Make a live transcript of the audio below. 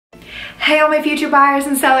Hey all my future buyers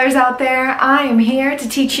and sellers out there, I am here to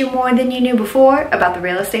teach you more than you knew before about the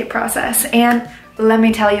real estate process. And let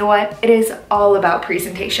me tell you what, it is all about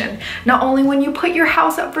presentation. Not only when you put your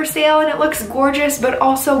house up for sale and it looks gorgeous, but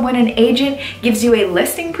also when an agent gives you a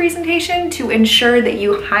listing presentation to ensure that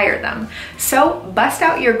you hire them. So bust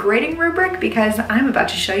out your grading rubric because I'm about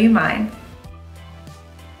to show you mine.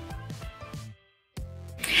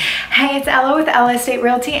 Hey, it's Ella with Ella Estate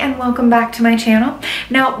Realty and welcome back to my channel.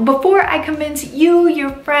 Now, before I convince you, your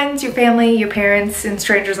friends, your family, your parents, and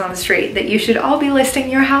strangers on the street that you should all be listing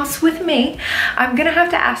your house with me, I'm gonna have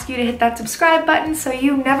to ask you to hit that subscribe button so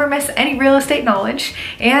you never miss any real estate knowledge.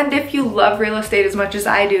 And if you love real estate as much as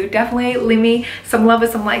I do, definitely leave me some love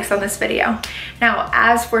and some likes on this video. Now,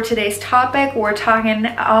 as for today's topic, we're talking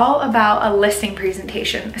all about a listing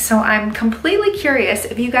presentation. So I'm completely curious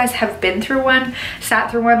if you guys have been through one, sat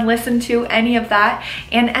through one, listened to any of that,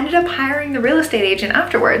 and ended up hiring the real estate agent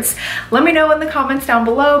afterwards. Let me know in the comments down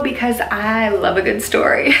below because I love a good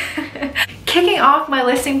story. Kicking off my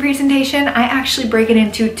listing presentation, I actually break it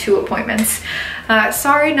into 2 appointments.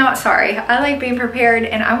 Sorry, not sorry. I like being prepared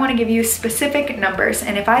and I want to give you specific numbers.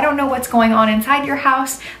 And if I don't know what's going on inside your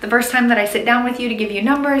house the first time that I sit down with you to give you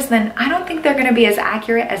numbers, then I don't think they're going to be as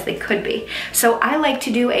accurate as they could be. So I like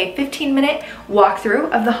to do a 15-minute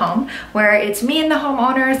walkthrough of the home where it's me and the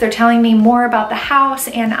homeowners. They're telling me more about the house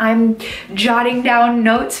and I'm jotting down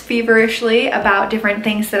notes feverishly about different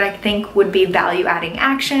things that I think would be value-adding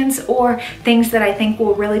actions or things that I think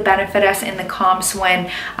will really benefit us in the comps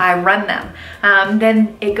when I run them.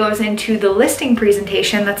 Then it goes into the listing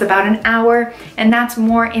presentation. That's about an hour, and that's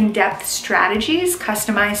more in-depth strategies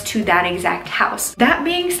customized to that exact house. That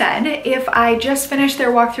being said, if I just finished their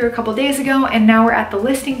walkthrough a couple days ago and now we're at the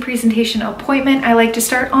listing presentation appointment, I like to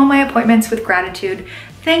start all my appointments with gratitude,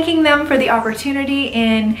 thanking them for the opportunity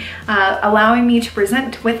in allowing me to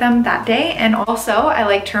present with them that day. And also I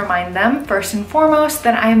like to remind them first and foremost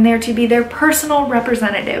that I am there to be their personal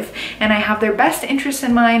representative and I have their best interests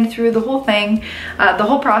in mind through the whole thing, the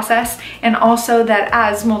whole process, and also that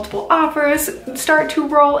as multiple offers start to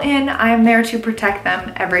roll in, I am there to protect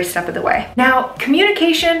them every step of the way. Now,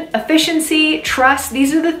 communication, efficiency, trust,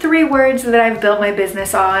 these are the 3 words that I've built my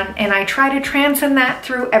business on, and I try to transcend that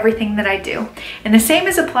through everything that I do. And the same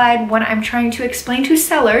is applied when I'm trying to explain to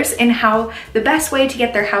sellers in how the best way to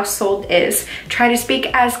get their house sold is. Try to speak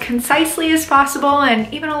as concisely as possible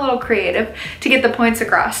and even a little creative to get the points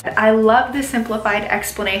across. I love the simplified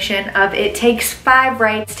explanation of it takes 5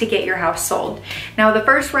 rights to get your house sold. Now, the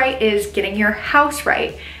first right is getting your house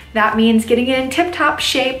right. That means getting it in tip-top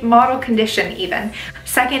shape, model condition even.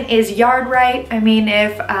 Second is yard right. I mean,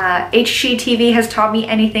 if HGTV has taught me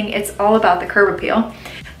anything, it's all about the curb appeal.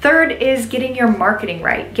 Third is getting your marketing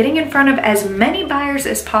right, getting in front of as many buyers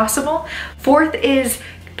as possible. Fourth is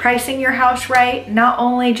pricing your house right, not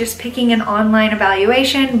only just picking an online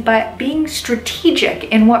evaluation, but being strategic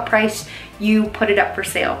in what price you put it up for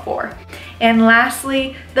sale for. And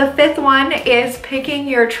lastly, the 5th one is picking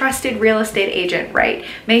your trusted real estate agent right,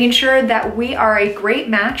 making sure that we are a great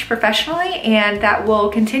match professionally and that will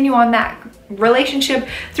continue on that relationship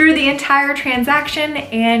through the entire transaction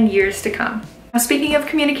and years to come. Now, speaking of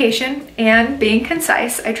communication and being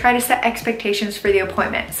concise, I try to set expectations for the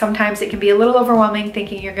appointment. Sometimes it can be a little overwhelming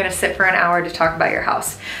thinking you're gonna sit for an hour to talk about your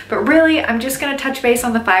house. But really, I'm just gonna touch base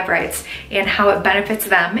on the 5 rights and how it benefits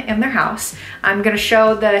them in their house. I'm gonna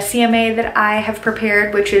show the CMA that I have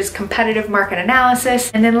prepared, which is competitive market analysis.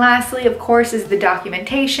 And then lastly, of course, is the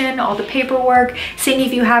documentation, all the paperwork, seeing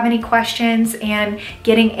if you have any questions, and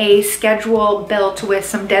getting a schedule built with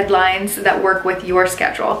some deadlines that work with your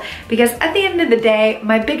schedule. Because at the end of the day,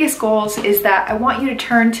 my biggest goals is that I want you to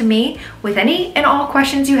turn to me with any and all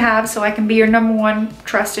questions you have so I can be your #1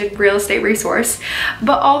 trusted real estate resource.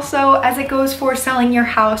 But also, as it goes for selling your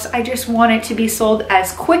house, I just want it to be sold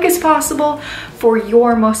as quick as possible for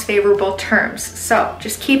your most favorable terms. So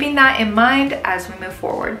just keeping that in mind as we move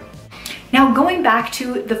forward. Now, going back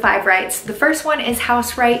to the 5 rights, the first one is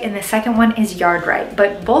house right and the second one is yard right,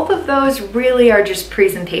 but both of those really are just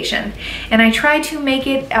presentation. And I try to make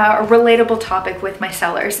it a relatable topic with my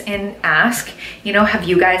sellers and ask, you know, have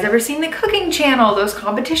you guys ever seen the cooking channel, those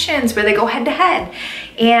competitions where they go head to head?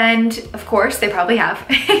 And of course, they probably have.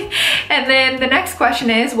 And then the next question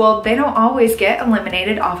is, well, they don't always get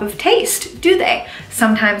eliminated off of taste, do they?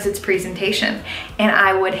 Sometimes it's presentation. And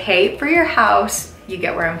I would hate for your house, you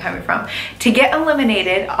get where I'm coming from, to get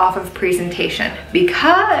eliminated off of presentation,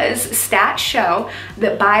 because stats show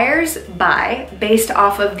that buyers buy based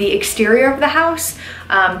off of the exterior of the house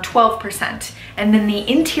 12%, and then the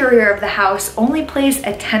interior of the house only plays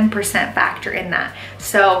a 10% factor in that.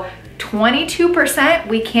 So 22%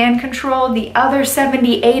 we can control. The other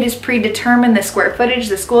 78 is predetermined, the square footage,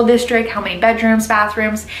 the school district, how many bedrooms,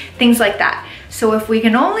 bathrooms, things like that. So if we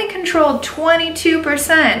can only control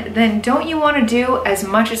 22%, then don't you want to do as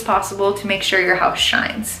much as possible to make sure your house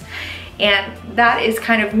shines? And that is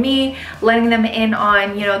kind of me letting them in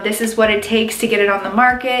on, you know, this is what it takes to get it on the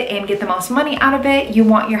market and get the most money out of it. You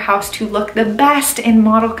want your house to look the best in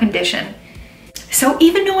model condition. So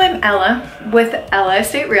even though I'm Ella with Ella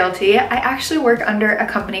Estate Realty, I actually work under a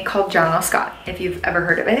company called John L. Scott, if you've ever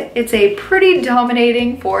heard of it. It's a pretty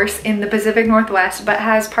dominating force in the Pacific Northwest, but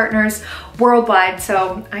has partners worldwide,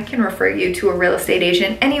 so I can refer you to a real estate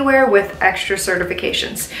agent anywhere with extra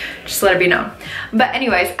certifications. Just let it be known. But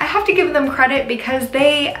anyways, I have to give them credit because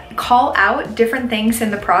they call out different things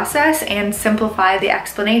in the process and simplify the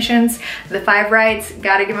explanations. The 5 rights,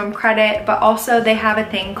 gotta give them credit, but also they have a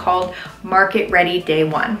thing called Market Ready Day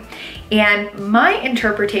 1. And my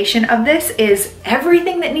interpretation of this is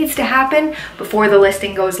everything that needs to happen before the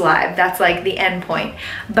listing goes live. That's like the end point.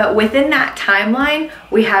 But within that timeline,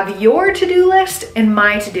 we have your to-do list and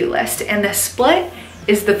my to-do list. And the split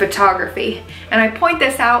is the photography. And I point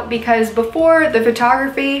this out because before the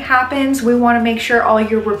photography happens, we want to make sure all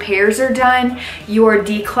your repairs are done, your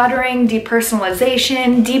decluttering,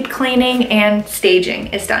 depersonalization, deep cleaning, and staging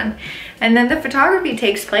is done. And then the photography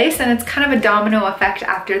takes place, and it's kind of a domino effect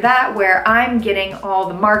after that, where I'm getting all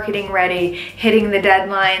the marketing ready, hitting the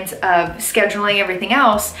deadlines of scheduling everything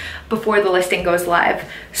else before the listing goes live.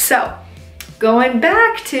 So going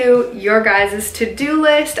back to your guys' to-do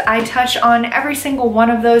list, I touch on every single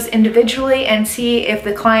one of those individually and see if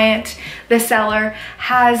the client, the seller,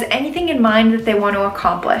 has anything in mind that they want to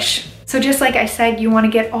accomplish. So just like I said, you want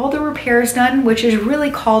to get all the repairs done, which is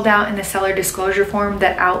really called out in the seller disclosure form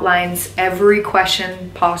that outlines every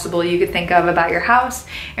question possible you could think of about your house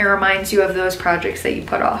and reminds you of those projects that you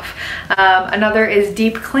put off. Another is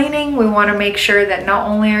deep cleaning. We want to make sure that not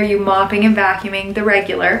only are you mopping and vacuuming the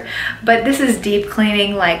regular, but this is deep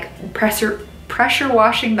cleaning like pressure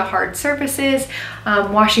washing the hard surfaces,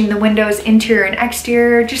 washing the windows interior and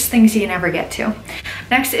exterior, just things you never get to.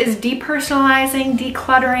 Next is depersonalizing,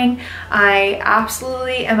 decluttering. I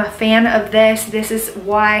absolutely am a fan of this. This is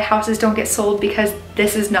why houses don't get sold, because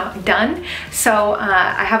this is not done. So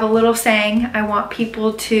I have a little saying, I want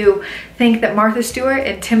people to think that Martha Stewart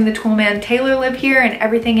and Tim the Toolman Taylor live here and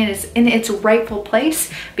everything is in its rightful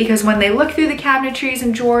place, because when they look through the cabinetries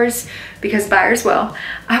and drawers, because buyers will,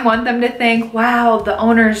 I want them to think, wow, the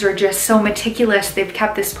owners are just so meticulous. They've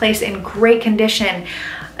kept this place in great condition.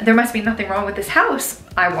 There must be nothing wrong with this house.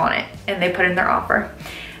 I want it. And they put in their offer.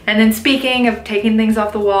 And then speaking of taking things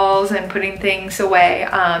off the walls and putting things away,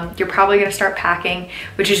 you're probably gonna start packing,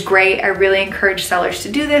 which is great. I really encourage sellers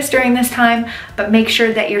to do this during this time, but make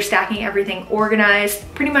sure that you're stacking everything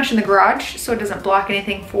organized pretty much in the garage so it doesn't block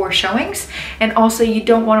anything for showings. And also you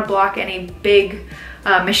don't wanna block any big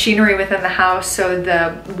machinery within the house, so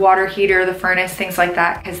the water heater, the furnace, things like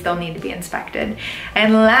that, because they'll need to be inspected.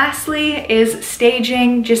 And lastly is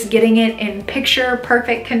staging, just getting it in picture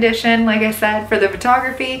perfect condition, like I said, for the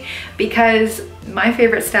photography, because my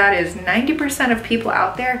favorite stat is 90% of people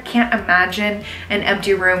out there can't imagine an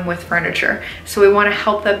empty room with furniture. So we want to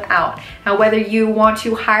help them out. Now, whether you want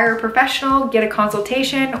to hire a professional, get a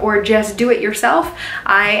consultation, or just do it yourself,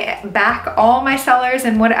 I back all my sellers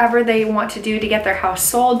and whatever they want to do to get their house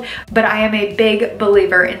sold, but I am a big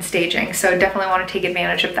believer in staging. So definitely want to take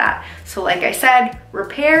advantage of that. So like I said,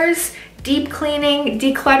 repairs, deep cleaning,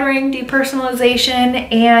 decluttering,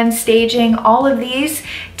 depersonalization, and staging, all of these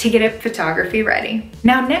to get it photography ready.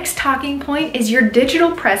 Now, next talking point is your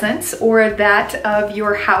digital presence, or that of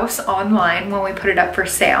your house online when we put it up for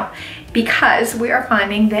sale, because we are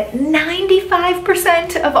finding that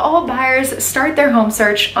 95% of all buyers start their home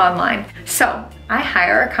search online. So I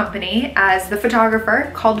hire a company as the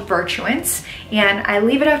photographer called Virtuance, and I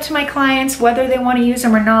leave it up to my clients whether they want to use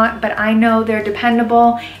them or not, but I know they're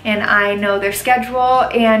dependable and I know their schedule,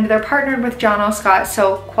 and they're partnered with John L. Scott,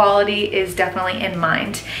 so quality is definitely in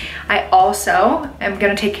mind. I also am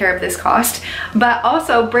going to take care of this cost, but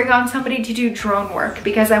also bring on somebody to do drone work,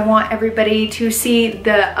 because I want everybody to see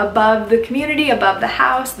the above the community, above the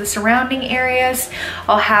house, the surrounding areas.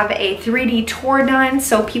 I'll have a 3D tour done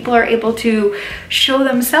so people are able to show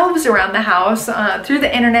themselves around the house through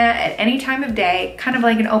the internet at any time of day, kind of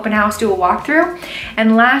like an open house, do a walkthrough.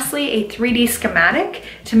 And lastly, a 3D schematic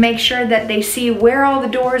to make sure that they see where all the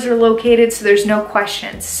doors are located so there's no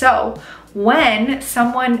questions. So when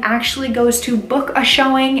someone actually goes to book a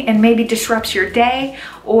showing and maybe disrupts your day,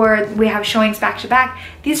 or we have showings back to back,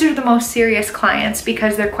 these are the most serious clients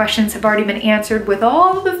because their questions have already been answered with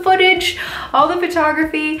all the footage, all the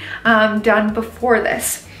photography done before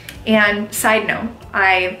this. And side note,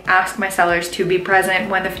 I ask my sellers to be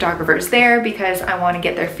present when the photographer is there because I want to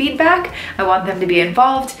get their feedback. I want them to be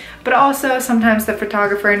involved, but also sometimes the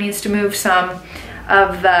photographer needs to move some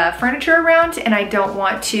of the furniture around, and I don't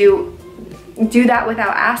want to do that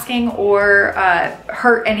without asking or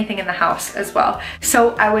hurt anything in the house as well.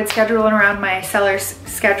 So I would schedule it around my seller's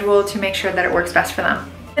schedule to make sure that it works best for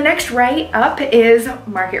them. The next right up is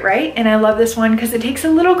market right, and I love this one because it takes a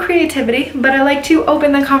little creativity, but I like to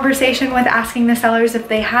open the conversation with asking the sellers if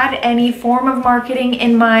they had any form of marketing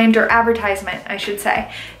in mind, or advertisement, I should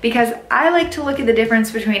say, because I like to look at the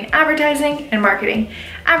difference between advertising and marketing.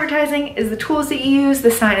 Advertising is the tools that you use,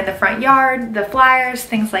 the sign in the front yard, the flyers,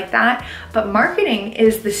 things like that, but marketing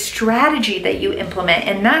is the strategy that you implement,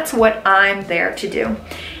 and that's what I'm there to do.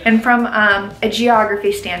 And from a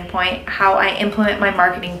geography standpoint, how I implement my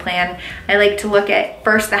marketing plan, I like to look at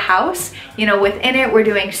first the house. You know, within it, we're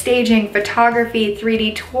doing staging, photography,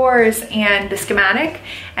 3D tours, and the schematic.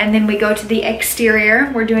 And then we go to the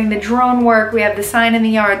exterior. We're doing the drone work. We have the sign in the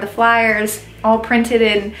yard, the flyers, all printed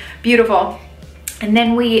and beautiful. And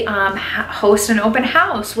then we host an open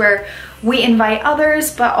house where we invite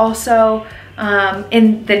others, but also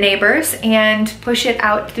in the neighbors, and push it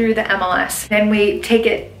out through the MLS. Then we take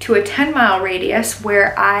it to a 10-mile radius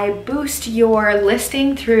where I boost your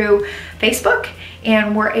listing through Facebook,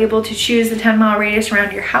 and we're able to choose the 10-mile radius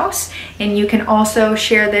around your house. And you can also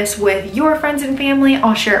share this with your friends and family.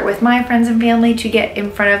 I'll share it with my friends and family to get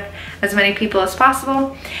in front of as many people as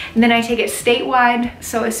possible. And then I take it statewide.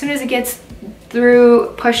 So as soon as it gets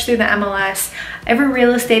pushed through the MLS, every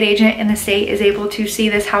real estate agent in the state is able to see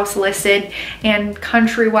this house listed, and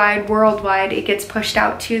countrywide, worldwide, it gets pushed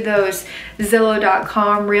out to those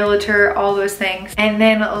Zillow.com, Realtor, all those things. And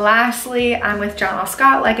then lastly, I'm with John L.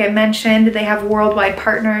 Scott. Like I mentioned, they have worldwide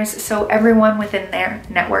partners, so everyone within their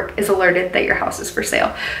network is alerted that your house is for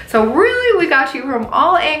sale. So really, we got you from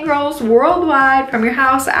all angles, worldwide, from your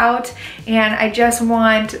house out, and I just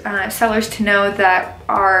want sellers to know that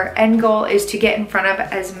our end goal is to get in front of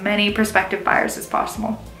as many prospective buyers as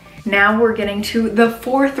possible. Now we're getting to the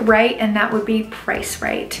fourth right, and that would be price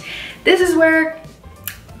right. This is where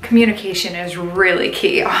communication is really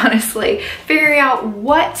key, honestly. Figuring out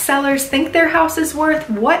what sellers think their house is worth,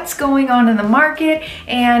 what's going on in the market,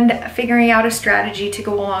 and figuring out a strategy to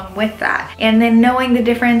go along with that. And then knowing the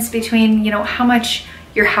difference between, you know, how much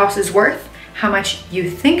your house is worth, how much you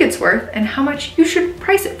think it's worth, and how much you should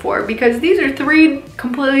price it for, because these are three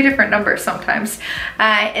completely different numbers sometimes.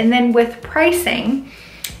 And then with pricing,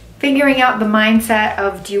 figuring out the mindset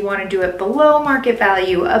of, do you want to do it below market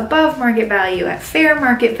value, above market value, at fair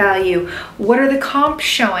market value? What are the comps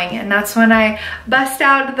showing? And that's when I bust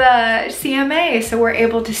out the CMA, so we're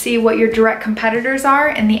able to see what your direct competitors are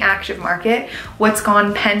in the active market, what's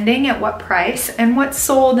gone pending at what price, and what's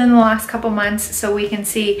sold in the last couple months, so we can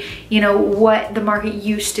see, you know, what the market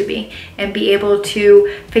used to be and be able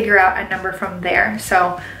to figure out a number from there.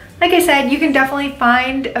 So like I said, you can definitely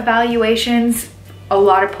find evaluations a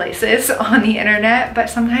lot of places on the internet, but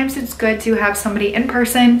sometimes it's good to have somebody in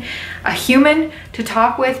person, a human to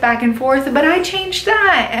talk with back and forth. But I changed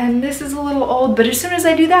that, and this is a little old, but as soon as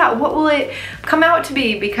I do that, what will it come out to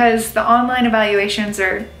be? Because the online evaluations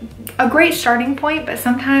are a great starting point, but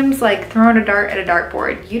sometimes like throwing a dart at a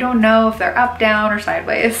dartboard, you don't know if they're up, down, or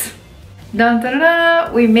sideways. Dun, dun, dun,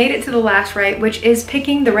 dun. We made it to the last right, which is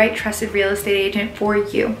picking the right trusted real estate agent for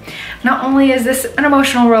you. Not only is this an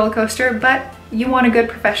emotional roller coaster, but you want a good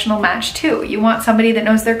professional match too. You want somebody that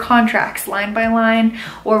knows their contracts line by line,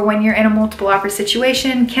 or when you're in a multiple offer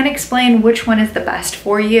situation, can explain which one is the best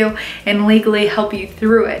for you and legally help you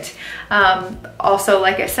through it. Also,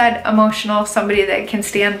 like I said, emotional, somebody that can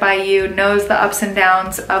stand by you, knows the ups and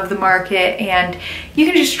downs of the market, and you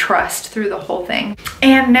can just trust through the whole thing.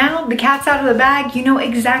 And now the cat's out of the bag. You know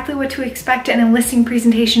exactly what to expect in a listing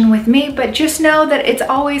presentation with me, but just know that it's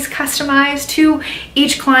always customized to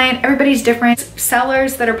each client. Everybody's different.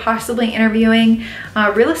 Sellers that are possibly interviewing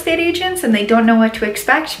real estate agents and they don't know what to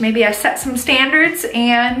expect, maybe I set some standards.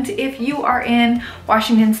 And if you are in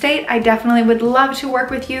Washington State, I definitely would love to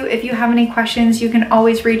work with you. If you have any questions, you can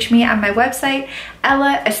always reach me at my website,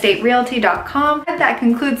 EllaEstateRealty.com. That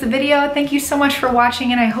concludes the video. Thank you so much for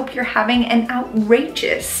watching, and I hope you're having an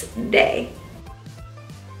outrageous day.